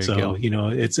 Well, there you go.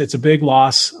 It's a big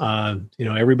loss.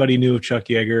 Everybody knew of Chuck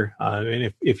Yeager,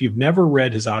 and if you've never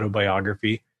read his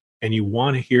autobiography and you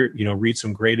want to read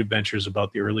some great adventures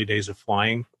about the early days of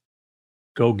flying,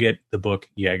 go get the book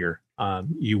Yeager.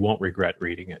 You won't regret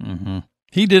reading it. Mm-hmm.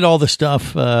 He did all the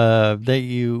stuff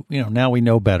that now we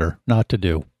know better not to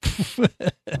do.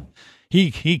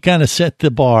 He kind of set the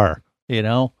bar,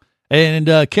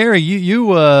 And Kerry,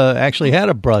 you actually had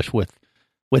a brush with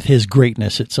his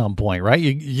greatness at some point, right?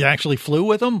 You actually flew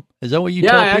with him? Is that what you?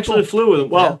 Yeah, tell I people? actually flew with him.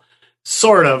 Well,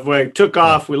 sort of. When I took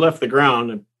off, we left the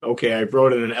ground. And, okay, I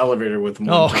rode in an elevator with him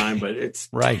one time, but it's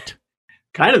right.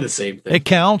 Kind of the same thing. It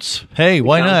counts. Hey,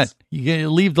 why not? You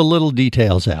leave the little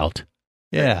details out.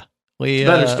 Yeah. It's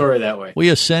a better story that way. We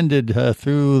ascended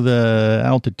through the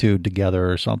altitude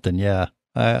together or something. Yeah,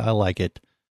 I like it.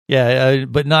 Yeah,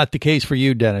 but not the case for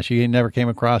you, Dennis. You never came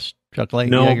across Chuck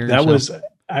Yeager? No,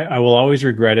 I will always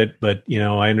regret it, but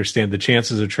I understand the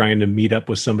chances of trying to meet up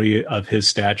with somebody of his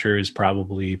stature is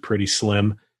probably pretty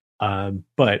slim.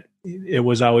 But it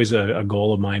was always a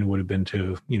goal of mine would have been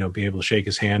to, be able to shake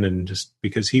his hand, and just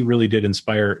because he really did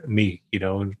inspire me,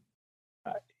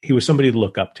 he was somebody to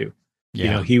look up to.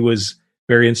 Yeah. He was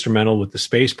very instrumental with the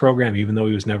space program, even though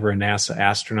he was never a NASA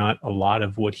astronaut. A lot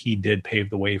of what he did paved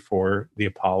the way for the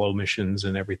Apollo missions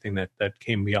and everything that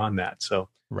came beyond that. So,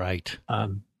 right.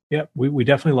 Yeah, we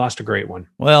definitely lost a great one.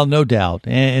 Well, no doubt.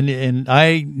 And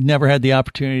I never had the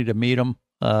opportunity to meet him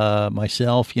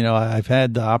myself. I've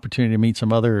had the opportunity to meet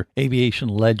some other aviation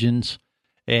legends.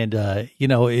 And,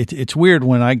 it's weird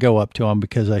when I go up to him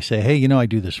because I say, hey, I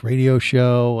do this radio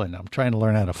show and I'm trying to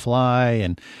learn how to fly.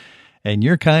 And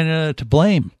you're kind of to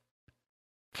blame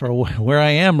for where I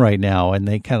am right now. And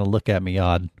they kind of look at me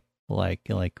odd, like,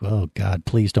 oh, God,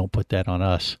 please don't put that on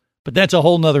us. But that's a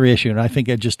whole nother issue. And I think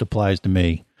it just applies to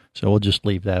me. So we'll just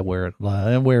leave that where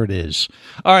it is.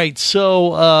 All right.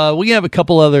 So we have a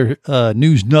couple other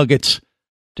news nuggets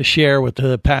to share with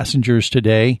the passengers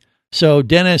today. So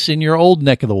Dennis, in your old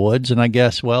neck of the woods, and I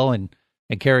guess, in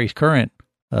Kerry's current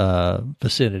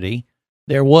vicinity,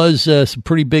 there was some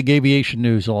pretty big aviation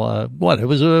news. It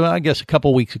was, I guess, a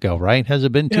couple weeks ago, right? Has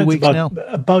it been 2 weeks now?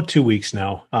 About 2 weeks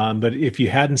now. But if you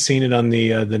hadn't seen it on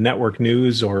the network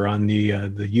news or on the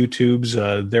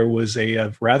YouTubes, there was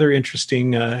a rather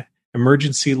interesting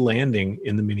emergency landing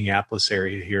in the Minneapolis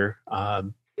area here.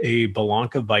 A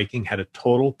Belanca Viking had a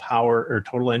total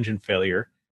engine failure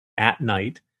at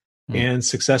night and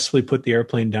successfully put the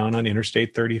airplane down on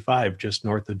Interstate 35 just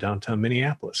north of downtown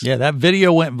Minneapolis. Yeah, that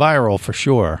video went viral for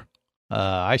sure.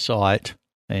 I saw it,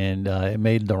 and it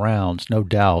made the rounds, no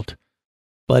doubt.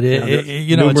 But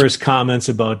numerous comments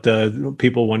about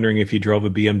people wondering if he drove a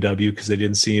BMW because they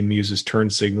didn't see him use his turn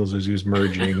signals as he was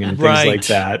merging and things like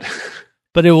that.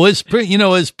 But it was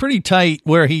pretty tight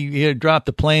where he had dropped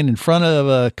the plane in front of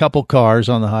a couple cars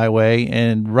on the highway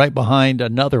and right behind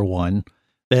another one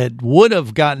that would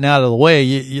have gotten out of the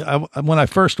way. When I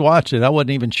first watched it, I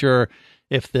wasn't even sure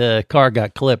if the car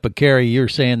got clipped. But Kerry, you're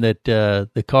saying that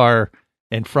the car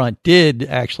in front did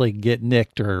actually get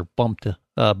nicked or bumped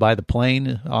by the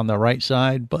plane on the right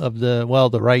side of the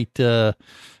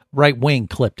right wing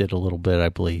clipped it a little bit, I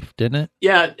believe, didn't it?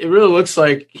 Yeah, it really looks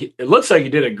like he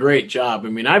did a great job. I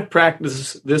mean, I've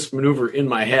practiced this maneuver in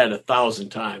my head 1,000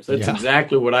 times. That's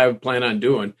exactly what I would plan on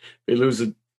doing. If you lose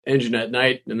the engine at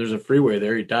night and there's a freeway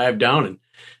there, you dive down and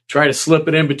try to slip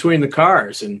it in between the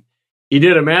cars. And he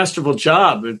did a masterful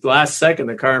job. At the last second,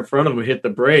 the car in front of him hit the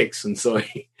brakes. And so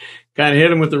he kind of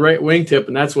hit him with the right wingtip.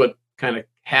 And that's what kind of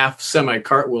half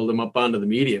semi-cartwheeled him up onto the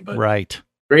media. But right.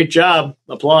 Great job.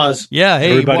 Applause. Yeah. Hey,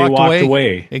 everybody walked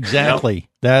away. Exactly.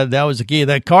 Yep. That was the key.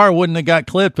 That car wouldn't have got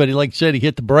clipped, but like you said, he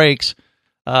hit the brakes.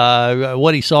 He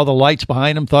saw the lights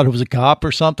behind him, thought it was a cop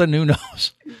or something. Who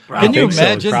knows? Can you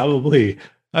imagine? So, probably.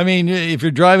 I mean, if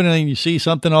you're driving and you see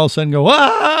something, all of a sudden go,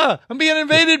 I'm being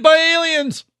invaded by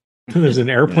aliens. There's an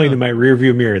airplane in my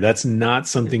rearview mirror. That's not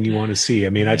something you want to see. I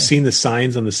mean, I've seen the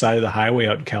signs on the side of the highway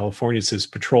out in California. It says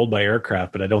patrolled by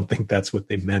aircraft, but I don't think that's what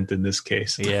they meant in this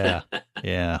case. Yeah.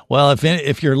 Yeah. Well,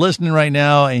 if you're listening right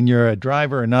now and you're a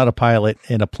driver and not a pilot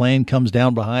and a plane comes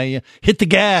down behind you, hit the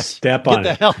gas. Step on it.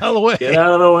 Get the hell out of the way. Get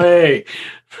out of the way.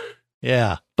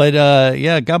 Yeah. But,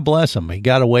 God bless him. He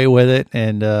got away with it.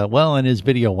 And, and his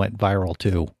video went viral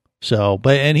too. So,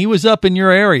 and he was up in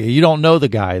your area. You don't know the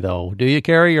guy though, do you,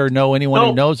 Kerry, or know anyone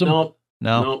who knows him?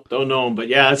 No, don't know him. But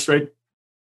yeah, it's right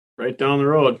down the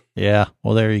road. Yeah.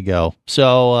 Well, there you go.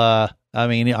 So,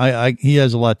 he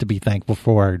has a lot to be thankful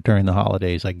for during the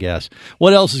holidays, I guess.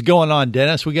 What else is going on,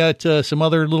 Dennis? We got some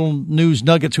other little news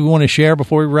nuggets we want to share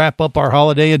before we wrap up our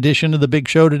holiday edition of the big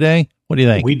show today. What do you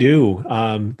think? We do.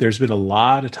 There's been a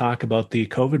lot of talk about the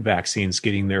COVID vaccines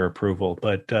getting their approval,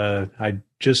 but I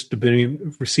just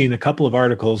been seeing a couple of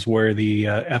articles where the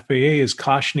FAA is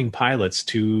cautioning pilots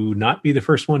to not be the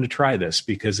first one to try this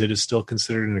because it is still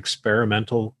considered an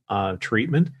experimental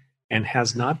treatment and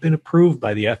has not been approved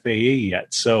by the FAA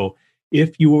yet. So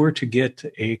if you were to get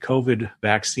a COVID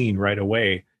vaccine right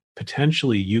away,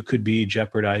 potentially you could be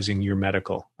jeopardizing your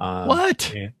medical.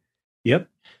 What? Yep.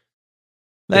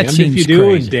 That damned seems if you do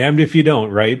crazy. and damned if you don't,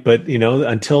 right? But,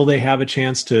 until they have a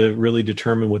chance to really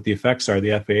determine what the effects are,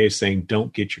 the FAA is saying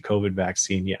don't get your COVID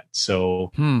vaccine yet.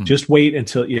 So just wait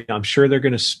until, I'm sure they're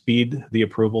going to speed the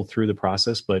approval through the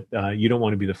process, but you don't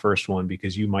want to be the first one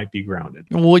because you might be grounded.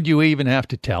 Would you even have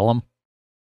to tell them?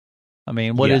 I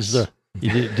mean,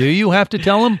 do you have to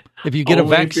tell them if you get a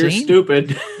vaccine? If you're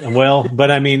stupid. Well,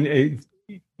 but I mean,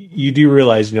 you do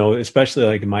realize, especially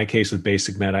like in my case with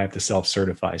basic med, I have to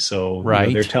self-certify. So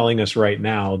they're telling us right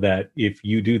now that if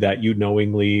you do that, you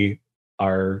knowingly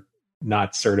are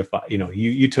not certified.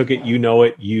 You took it,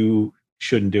 it, you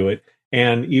shouldn't do it.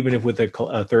 And even if with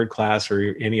a third class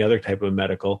or any other type of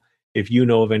medical, if you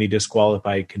know of any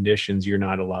disqualified conditions, you're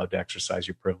not allowed to exercise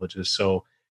your privileges. So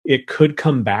it could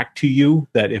come back to you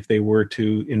that if they were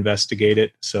to investigate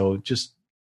it. So just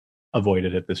avoid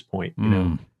it at this point.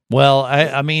 Well,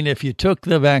 I mean, if you took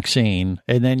the vaccine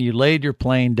and then you laid your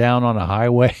plane down on a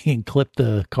highway and clipped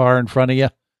the car in front of you,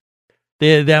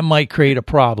 that might create a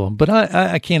problem. But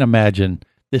I can't imagine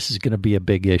this is going to be a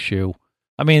big issue.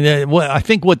 I mean, I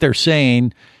think what they're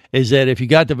saying is that if you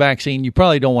got the vaccine, you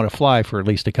probably don't want to fly for at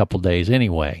least a couple days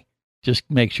anyway. Just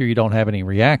make sure you don't have any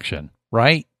reaction,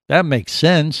 right? That makes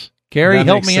sense. Kerry,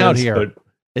 help me out here.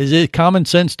 Is it common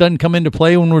sense doesn't come into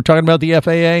play when we're talking about the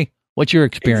FAA? What's your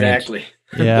experience? Exactly.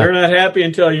 Yeah. They're not happy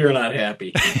until you're not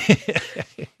happy.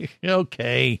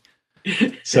 Okay.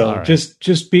 So right.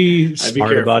 just be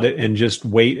smart about it and just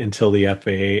wait until the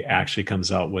FAA actually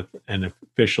comes out with an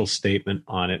official statement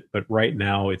on it. But right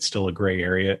now it's still a gray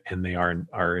area, and they are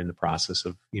in the process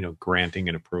of granting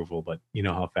an approval. But you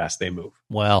know how fast they move.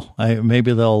 Well,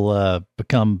 maybe they'll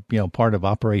become part of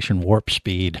Operation Warp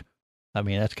Speed. I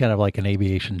mean, that's kind of like an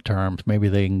aviation term. Maybe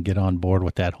they can get on board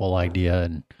with that whole idea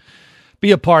and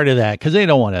be a part of that, because they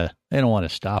don't want to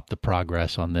stop the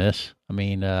progress on this. I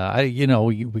mean,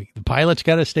 the pilots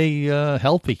got to stay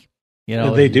healthy.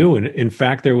 They do. And in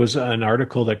fact, there was an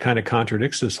article that kind of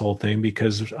contradicts this whole thing,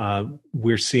 because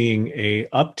we're seeing a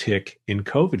uptick in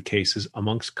COVID cases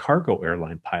amongst cargo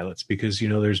airline pilots, because,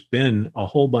 there's been a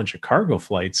whole bunch of cargo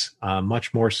flights,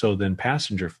 much more so than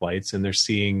passenger flights. And they're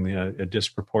seeing a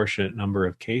disproportionate number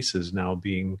of cases now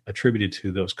being attributed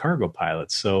to those cargo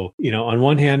pilots. So, on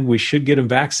one hand, we should get them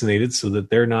vaccinated so that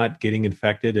they're not getting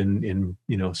infected and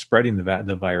spreading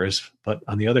the virus. But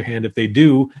on the other hand, if they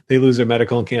do, they lose their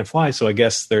medical and can't fly. So I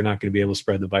guess they're not going to be able to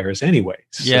spread the virus anyway.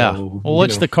 So, yeah. Well,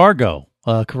 what's the cargo?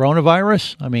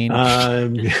 Coronavirus? I mean,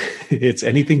 it's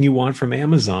anything you want from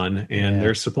Amazon and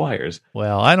their suppliers.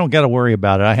 Well, I don't got to worry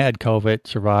about it. I had COVID,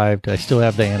 survived. I still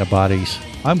have the antibodies.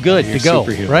 I'm good to go.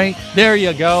 Right? There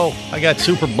you go. I got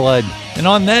super blood. And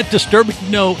on that disturbing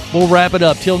note, we'll wrap it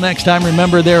up. Till next time,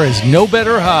 remember, there is no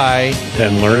better high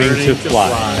than learning to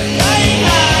fly.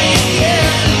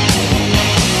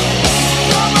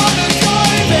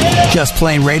 Just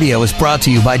Plain Radio is brought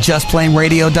to you by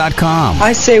JustPlainRadio.com.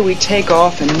 I say we take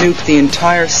off and nuke the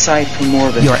entire site from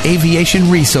orbit. Your aviation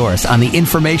resource on the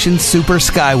information super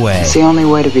skyway. It's the only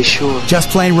way to be sure. Just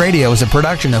Plain Radio is a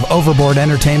production of Overboard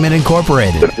Entertainment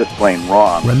Incorporated. It's just plain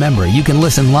wrong. Remember, you can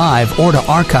listen live or to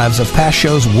archives of past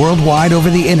shows worldwide over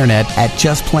the internet at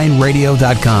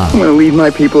JustPlainRadio.com. I'm going to leave my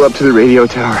people up to the radio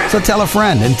tower. So tell a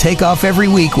friend and take off every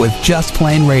week with Just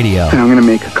Plain Radio. And I'm going to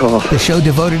make a call. The show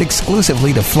devoted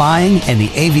exclusively to flying and the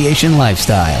aviation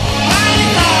lifestyle.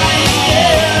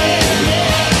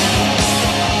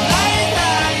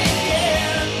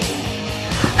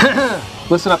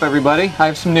 Listen up, everybody. I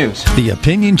have some news. The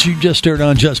opinions you just heard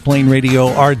on Just Plain Radio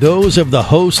are those of the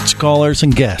hosts, callers,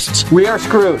 and guests. We are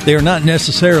screwed. They are not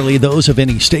necessarily those of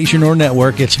any station or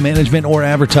network, its management, or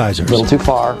advertisers. A little too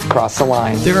far. Cross the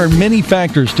line. There are many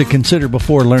factors to consider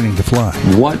before learning to fly.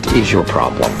 What is your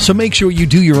problem? So make sure you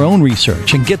do your own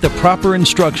research and get the proper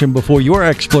instruction before your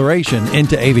exploration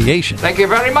into aviation. Thank you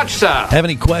very much, sir. Have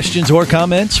any questions or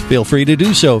comments? Feel free to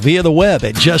do so via the web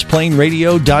at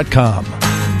JustPlainRadio.com.